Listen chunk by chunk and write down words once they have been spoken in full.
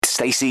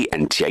Stacey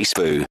and Jay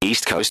Spoo,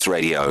 East Coast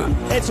Radio.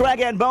 It's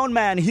Rag and Bone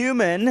Man,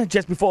 Human.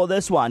 Just before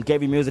this one,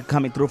 gave you music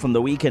coming through from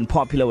the weekend,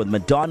 popular with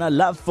Madonna,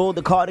 Love for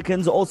the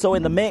Cardigans, also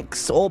in the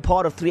mix, all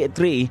part of 3 at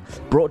 3,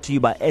 brought to you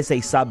by SA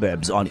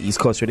Suburbs on East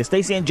Coast Radio.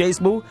 Stacey and Jay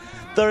Spoo,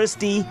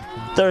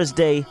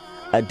 Thursday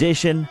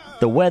edition.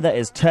 The weather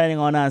is turning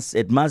on us.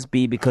 It must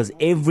be because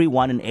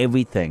everyone and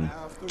everything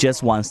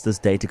just wants this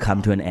day to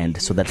come to an end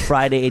so that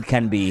Friday it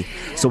can be,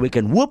 so we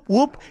can whoop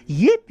whoop,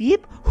 yip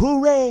yip,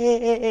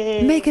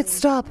 hooray. Make it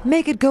stop,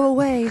 make it go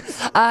away.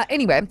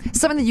 Anyway,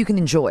 something that you can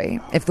enjoy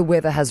if the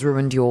weather has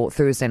ruined your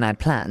Thursday night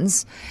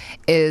plans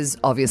is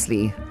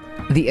obviously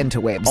the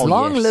interwebs.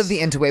 Long live the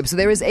interwebs. So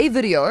there is a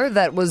video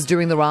that was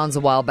doing the rounds a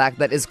while back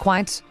that is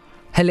quite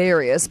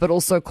hilarious, but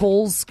also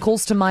calls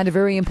to mind a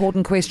very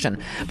important question.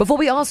 Before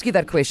we ask you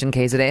that question,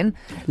 KZN,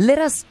 let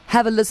us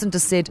have a listen to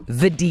said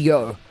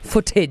video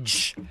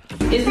footage.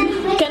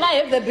 Can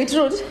I have the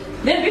beetroot?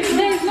 There is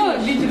no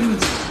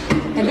beetroot.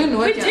 I don't know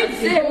what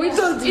we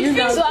told you.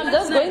 So I'm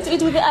just going to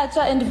eat with the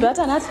acha and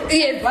butternut?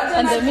 Yes,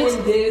 and the meat.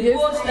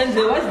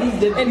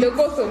 And the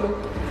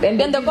kosolo. And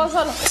then the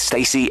kosolo.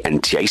 Stacey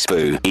and Jay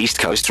Spoo, East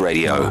Coast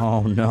Radio.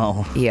 Oh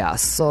no. Yeah,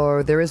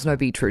 so there is no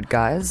beetroot,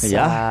 guys.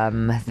 Yeah.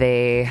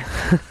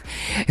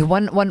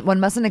 One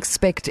mustn't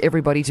expect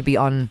everybody to be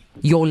on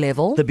your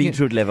level. The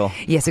beetroot level.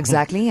 Yes,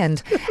 exactly.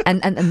 And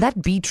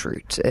that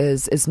beetroot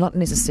is not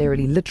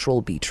necessarily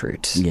literal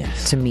beetroot.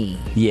 Yes. To me.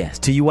 Yes.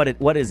 To you,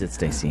 what is it,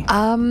 Stacey?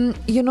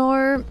 You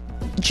know,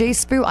 Jay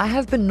Spoo, I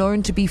have been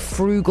known to be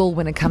frugal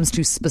when it comes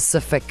to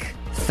specific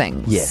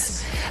things.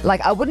 Yes. Like,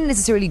 I wouldn't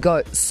necessarily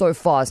go so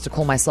far as to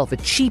call myself a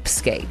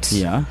cheapskate.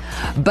 Yeah.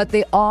 But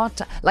they are,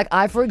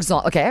 I, for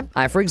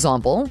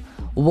example,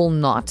 will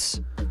not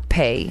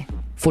pay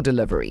for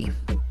delivery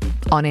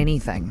on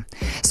anything.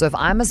 So if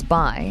I must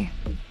buy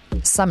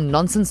some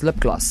nonsense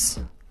lip gloss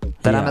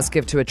that I must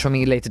give to a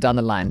Trummy later down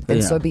the line,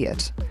 then so be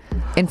it.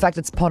 In fact,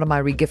 it's part of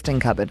my regifting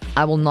cupboard.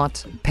 I will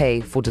not pay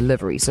for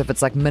delivery. So if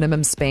it's like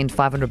minimum spend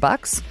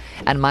 $500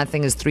 and my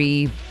thing is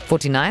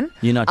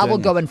 $349, I will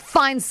go and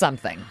find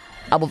something.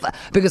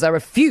 Because I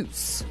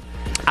refuse.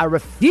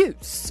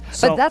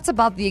 So, but that's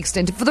about the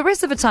extent. For the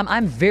rest of the time,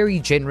 I'm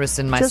very generous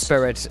in my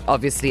spirit,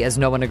 obviously, as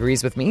no one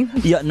agrees with me.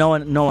 Yeah, no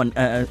one,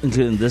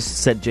 including this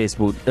said Jay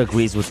Spoo,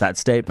 agrees with that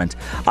statement.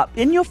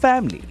 In your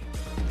family,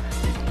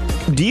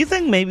 do you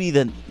think maybe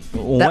that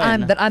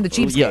I'm the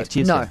cheapskate? Yeah,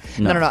 cheapskate.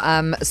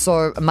 No.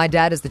 So my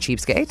dad is the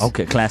cheapskate.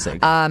 Okay,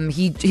 classic.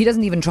 He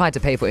doesn't even try to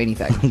pay for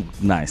anything.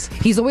 Nice.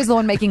 He's always the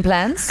one making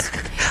plans.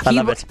 I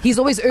love it. He's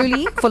always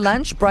early for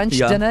lunch,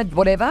 brunch, dinner,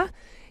 whatever.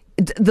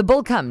 The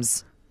bill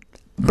comes.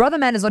 Brother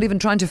man is not even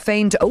trying to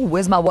feign to,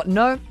 where's my what?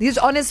 No, he's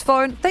on his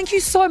phone. Thank you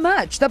so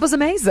much. That was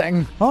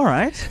amazing. All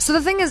right. So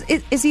the thing is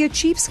he a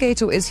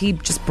cheapskate or is he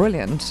just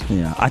brilliant?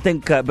 Yeah, I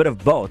think a bit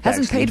of both.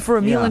 Hasn't paid for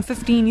a meal in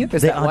 15 years.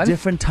 There are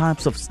different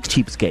types of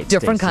cheapskates.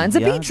 Different kinds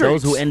of beetroot.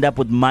 Those who end up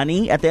with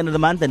money at the end of the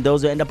month and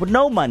those who end up with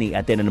no money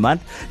at the end of the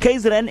month.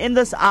 KZN, in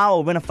this hour,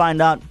 we're going to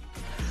find out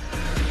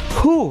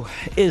who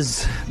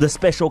is the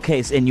special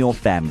case in your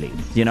family,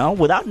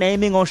 without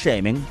naming or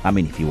shaming. I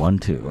mean, if you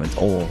want to, it's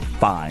all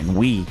fine.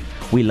 We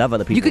love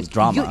other people's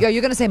drama.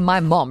 You're going to say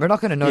my mom. We're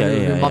not going to know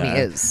who mommy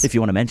is. If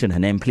you want to mention her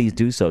name, please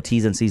do so.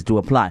 T's and C's do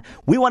apply.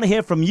 We want to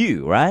hear from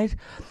you, right?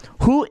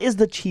 Who is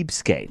the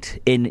cheapskate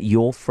in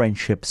your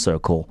friendship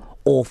circle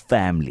or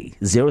family?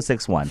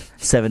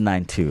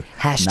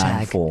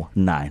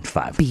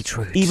 061-792-9495.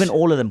 Beetroot. Even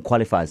all of them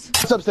qualifies.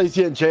 What's up,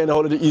 Stacey and Jay, and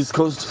all of the East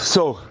Coast?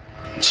 So,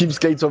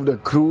 cheapskates of the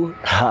crew.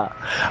 I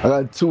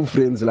got two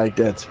friends like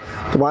that.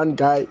 The one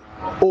guy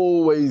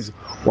always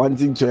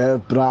wanting to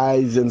have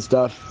brides and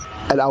stuff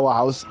at our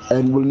house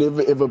and will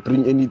never ever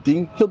bring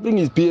anything. He'll bring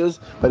his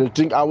beers, but he'll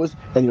drink ours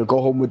and he'll go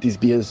home with his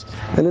beers.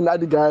 And then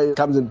another guy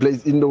comes and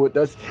plays indoor with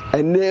us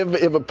and never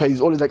ever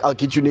pays. Always like, I'll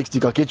get you next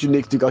week, I'll get you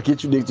next week, I'll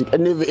get you next week,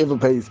 and never ever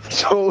pays.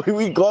 So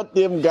we got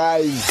them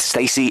guys.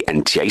 Stacey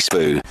and Jay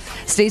Spoo.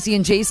 Stacey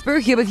and Jay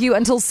Spoo here with you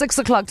until 6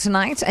 o'clock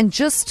tonight, and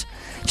just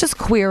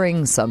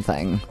querying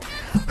something.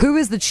 Who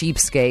is the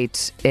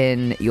cheapskate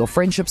in your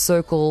friendship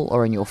circle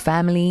or in your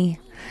family?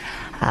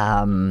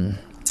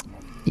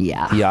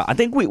 Yeah, I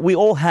think we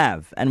all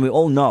have, and we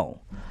all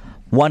know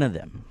one of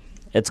them.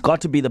 It's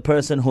got to be the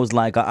person who's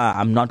like,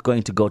 I'm not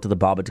going to go to the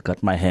barber to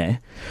cut my hair.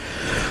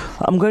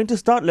 I'm going to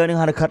start learning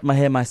how to cut my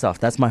hair myself.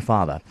 That's my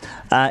father.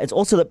 It's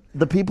also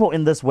the people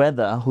in this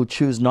weather who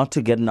choose not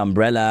to get an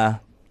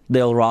umbrella.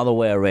 They'll rather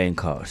wear a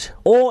raincoat.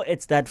 Or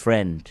it's that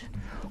friend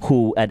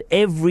who at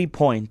every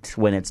point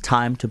when it's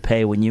time to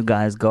pay, when you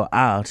guys go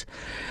out,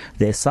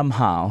 they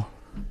somehow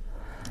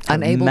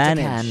unable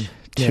manage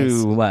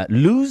to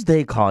lose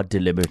their card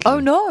deliberately. Oh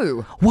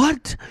no!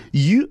 What?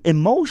 You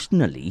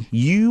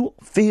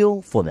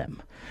feel for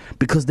them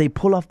because they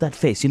pull off that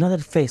face. You know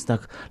that face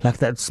like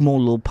that small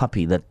little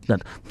puppy that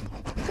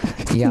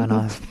Yeah,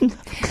 no.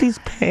 Please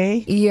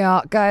pay.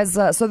 Yeah, guys,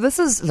 so there's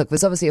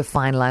obviously a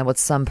fine line what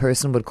some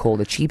person would call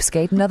a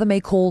cheapskate, another may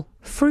call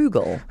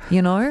frugal,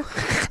 you know?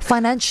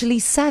 Financially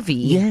savvy.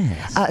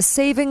 Yes.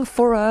 Saving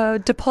for a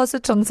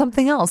deposit on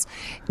something else.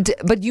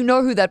 But you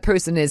know who that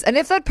person is. And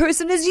if that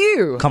person is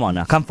you. Come on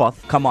now, come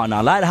forth. Come on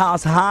now.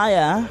 Lighthouse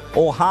Higher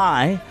or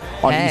High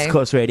on Hey. East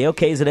Coast Radio.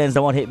 KZN's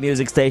the one hit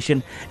music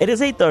station. It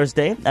is a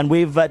Thursday, and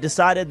we've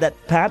decided that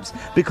perhaps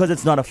because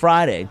it's not a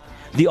Friday,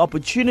 the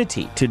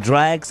opportunity to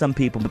drag some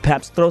people,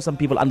 perhaps throw some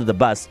people under the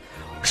bus,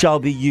 shall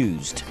be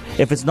used.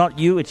 If it's not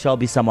you, it shall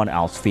be someone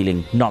else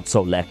feeling not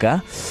so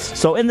lekker.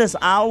 So in this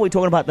hour, we're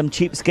talking about them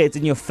cheapskates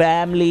in your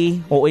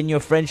family or in your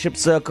friendship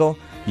circle.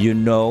 You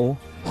know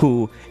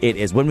who it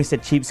is. When we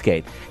said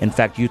cheapskate, in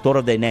fact, you thought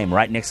of their name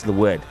right next to the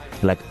word.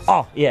 You're like,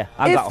 oh, yeah,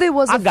 If there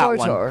was I a got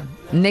photo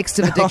one. next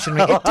to the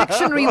dictionary, if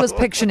dictionary was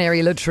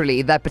Pictionary,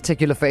 literally, that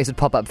particular face would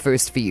pop up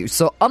first for you.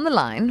 So on the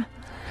line,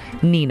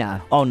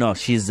 Nina. Oh no,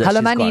 she's Hello,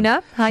 she's my gone.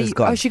 Nina. How She's you-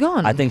 gone. oh, she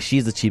gone? I think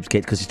she's the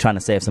cheapskate because she's trying to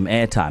save some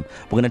airtime.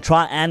 We're gonna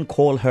try and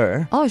call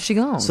her Oh, is she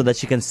gone? so that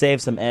she can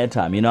save some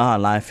airtime. You know how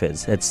life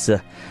is. It's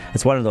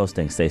one of those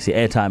things, Stacey.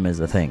 Airtime is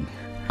a thing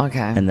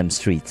Okay. in them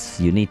streets.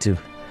 You need to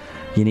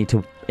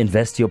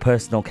invest your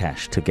personal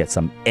cash to get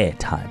some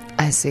airtime.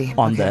 I see.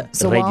 on the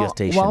so radio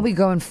station. While we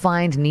go and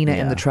find Nina in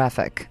Yeah. the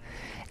traffic,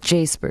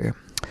 Jasper,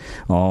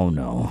 Oh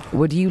no.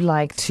 would you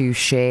like to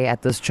share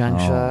at this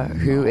juncture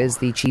who is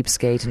the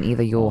cheapskate in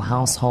either your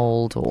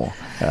household or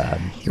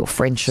your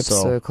friendship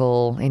so-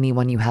 circle,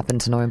 anyone you happen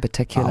to know in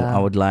particular? I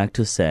would like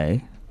to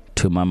say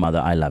to my mother,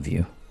 I love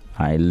you.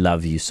 I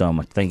love you so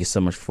much. Thank you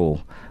so much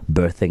for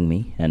birthing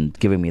me and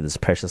giving me this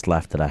precious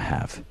life that I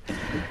have.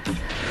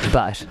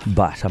 But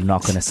But I'm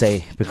not going to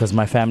say because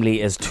my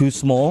family is too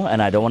small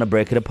and I don't want to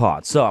break it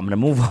apart. So I'm going to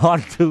move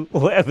on to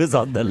whoever's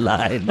on the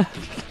line.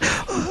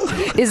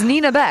 is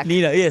Nina back?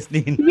 Nina, yes,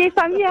 Nina. Yes,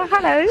 I'm here.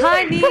 Hello.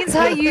 Hi, Nins. How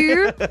are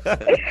you?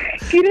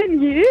 Good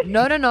and you?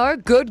 No.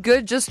 Good.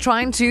 Just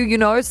trying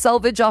to,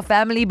 salvage our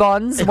family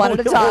bonds one at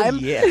a time. Oh,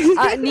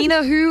 yes.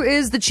 Nina, who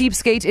is the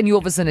cheapskate in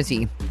your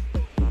vicinity?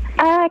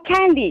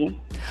 Candy.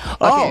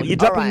 Okay, you're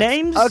dropping all right.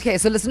 names? Okay,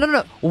 so listen,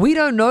 no. We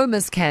don't know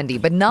Miss Candy,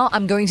 but now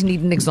I'm going to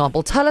need an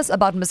example. Tell us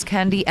about Miss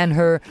Candy and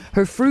her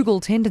frugal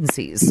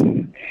tendencies.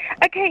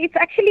 Okay, it's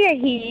actually a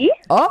he,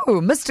 Oh,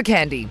 Mr.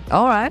 Candy.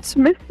 All right.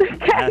 Mr.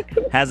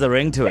 Candy. Has a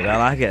ring to it. I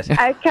like it.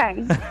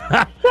 Okay.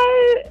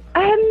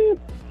 So,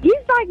 he's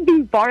like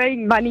been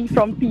borrowing money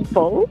from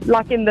people,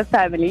 like in the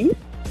family.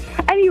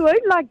 And he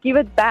won't like give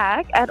it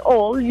back at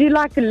all. You're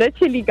like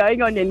literally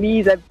going on your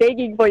knees and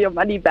begging for your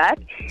money back.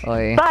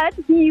 Oi. But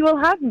he will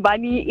have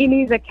money in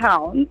his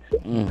account.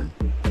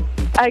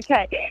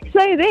 Okay. So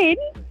then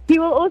he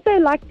will also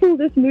like pull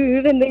this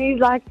move and then he's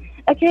like,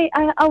 okay,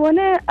 I want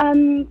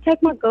to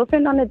take my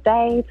girlfriend on a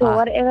date or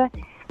whatever.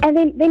 And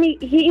then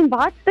he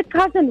invites the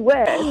cousin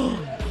with.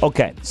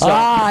 Okay,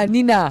 so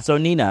Nina. so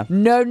Nina.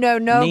 No,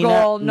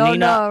 girl.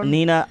 No.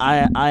 Nina,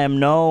 I am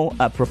no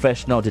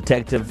professional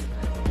detective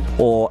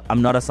or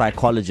I'm not a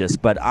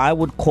psychologist, but I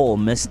would call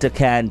Mr.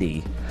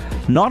 Candy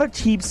not a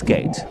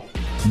cheapskate,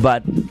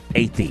 but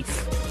a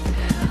thief.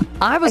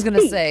 I was gonna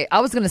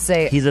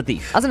say He's a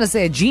thief. I was gonna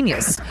say a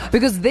genius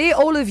because they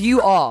all of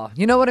you are.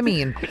 You know what I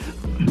mean?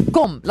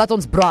 Kom, laat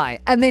ons braai.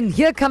 And then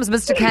here comes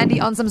Mr. Candy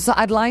on some. So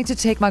I'd like to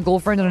take my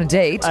girlfriend on a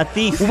date. A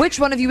thief. Which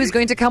one of you is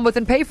going to come with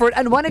and pay for it?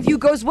 And one of you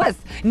goes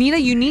with. Nina,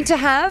 you need to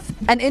have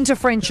an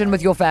intervention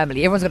with your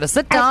family. Everyone's going to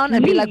sit down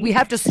and be like, we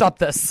have to stop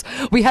this.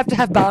 We have to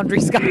have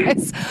boundaries,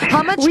 guys.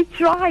 How much? We're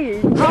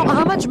trying.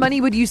 How much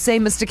money would you say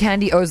Mr.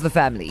 Candy owes the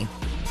family?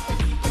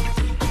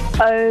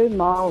 Oh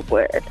my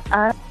word.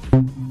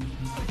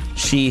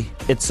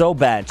 It's so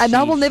bad. And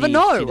now we'll never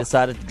know. She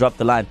decided to drop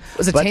the line.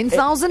 Was it But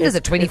 10,000? Is it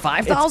it's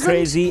 25,000?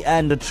 crazy,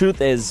 and the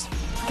truth is,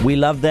 we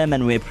love them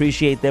and we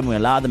appreciate them. We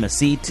allow them a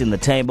seat in the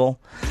table.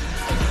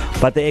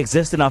 But they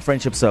exist in our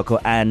friendship circle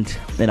and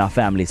in our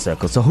family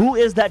circle. So who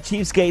is that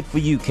cheapskate for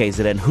you,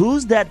 KZN?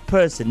 Who's that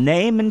person?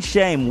 Name and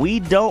shame.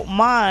 We don't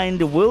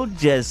mind. We'll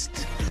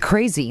just...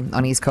 Crazy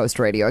on East Coast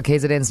Radio,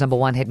 KZN's number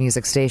one hit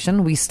music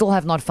station. We still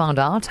have not found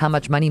out how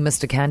much money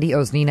Mr. Candy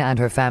owes Nina and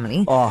her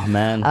family. Oh,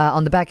 man.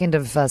 On the back end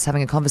of us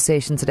having a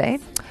conversation today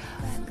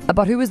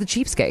about who is the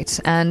cheapskate.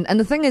 And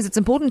the thing is, it's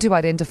important to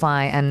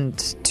identify and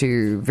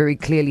to very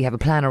clearly have a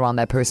plan around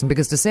that person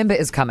because December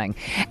is coming.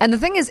 And the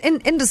thing is,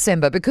 in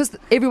December, because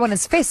everyone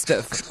is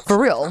festive, for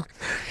real,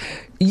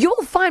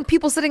 you'll find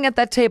people sitting at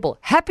that table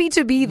happy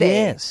to be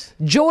there. Yes.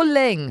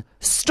 Joling,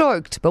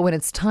 stoked. But when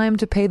it's time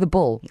to pay the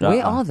bill,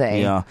 where are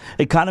they? Yeah.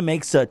 It kind of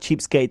makes a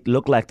cheapskate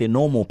look like they're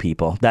normal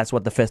people. That's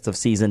what the festive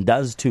season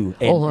does to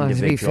an Although, to be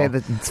individual. fair,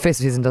 the festive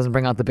season doesn't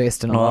bring out the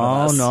best in a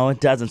lot of us. No, it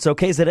doesn't. So,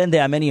 KZN,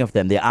 there are many of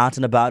them. They're out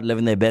and about,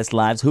 living their best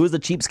lives. Who is the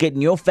cheapskate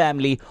in your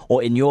family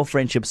or in your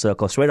friendship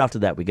circle? Straight after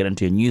that, we get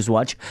into your news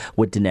watch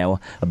with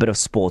Dineo, a bit of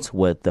sports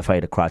with the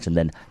Fader Crutch, and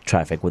then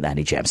traffic with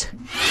Andy James.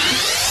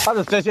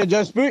 Anastasia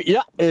Jasper,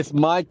 yeah, it's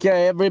Mike,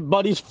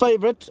 everybody's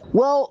favorite.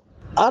 Well,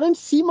 I don't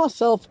see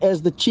myself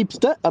as the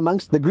cheapster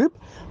amongst the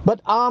group, but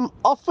I'm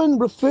often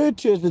referred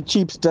to as the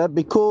cheapster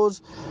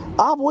because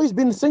I've always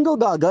been the single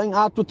guy going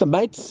out with the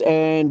mates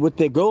and with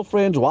their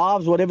girlfriends,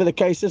 wives, whatever the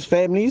case is,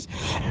 families.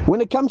 When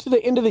it comes to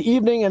the end of the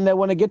evening and they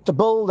want to get the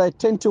bill, they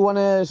tend to want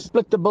to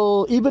split the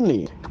bill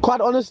evenly.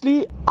 Quite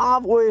honestly,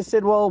 I've always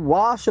said, well,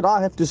 why should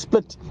I have to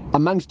split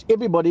amongst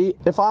everybody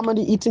if I'm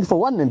only eating for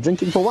one and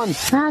drinking for one?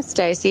 Hi,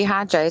 Stacey.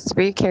 Hi, Joe.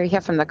 Carrie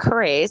here from the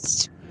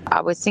Crest. I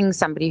was seeing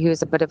somebody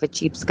who's a bit of a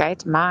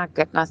cheapskate. My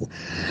goodness.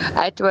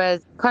 It was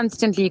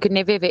constantly, you could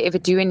never, ever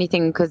do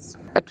anything because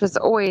it was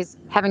always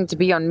having to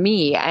be on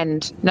me.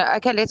 And, no,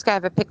 okay, let's go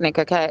have a picnic.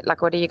 Okay,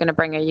 like, what are you going to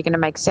bring? Are you going to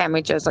make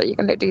sandwiches? Are you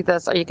going to do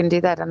this? Are you going to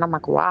do that? And I'm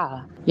like,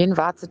 wow, you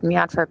invited me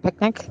out for a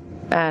picnic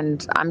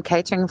and I'm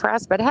catering for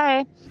us. But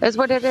hey, it's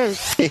what it is.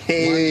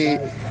 Hey,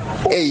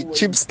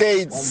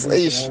 cheapskates.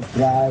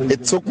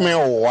 It took me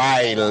a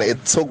while.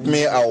 It took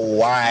me a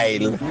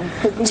while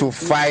to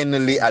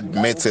finally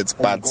admit it.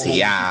 But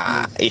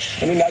yeah,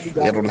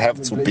 it will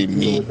have to be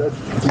me.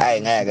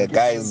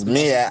 Guys,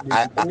 me,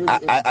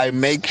 I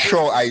make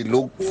sure I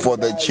look for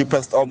the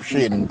cheapest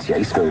option.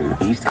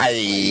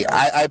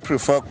 I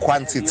prefer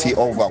quantity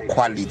over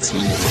quality.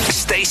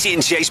 Stacey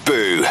and Chase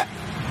Boo.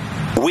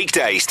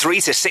 Weekdays 3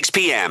 to 6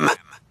 p.m.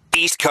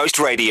 East Coast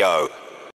Radio.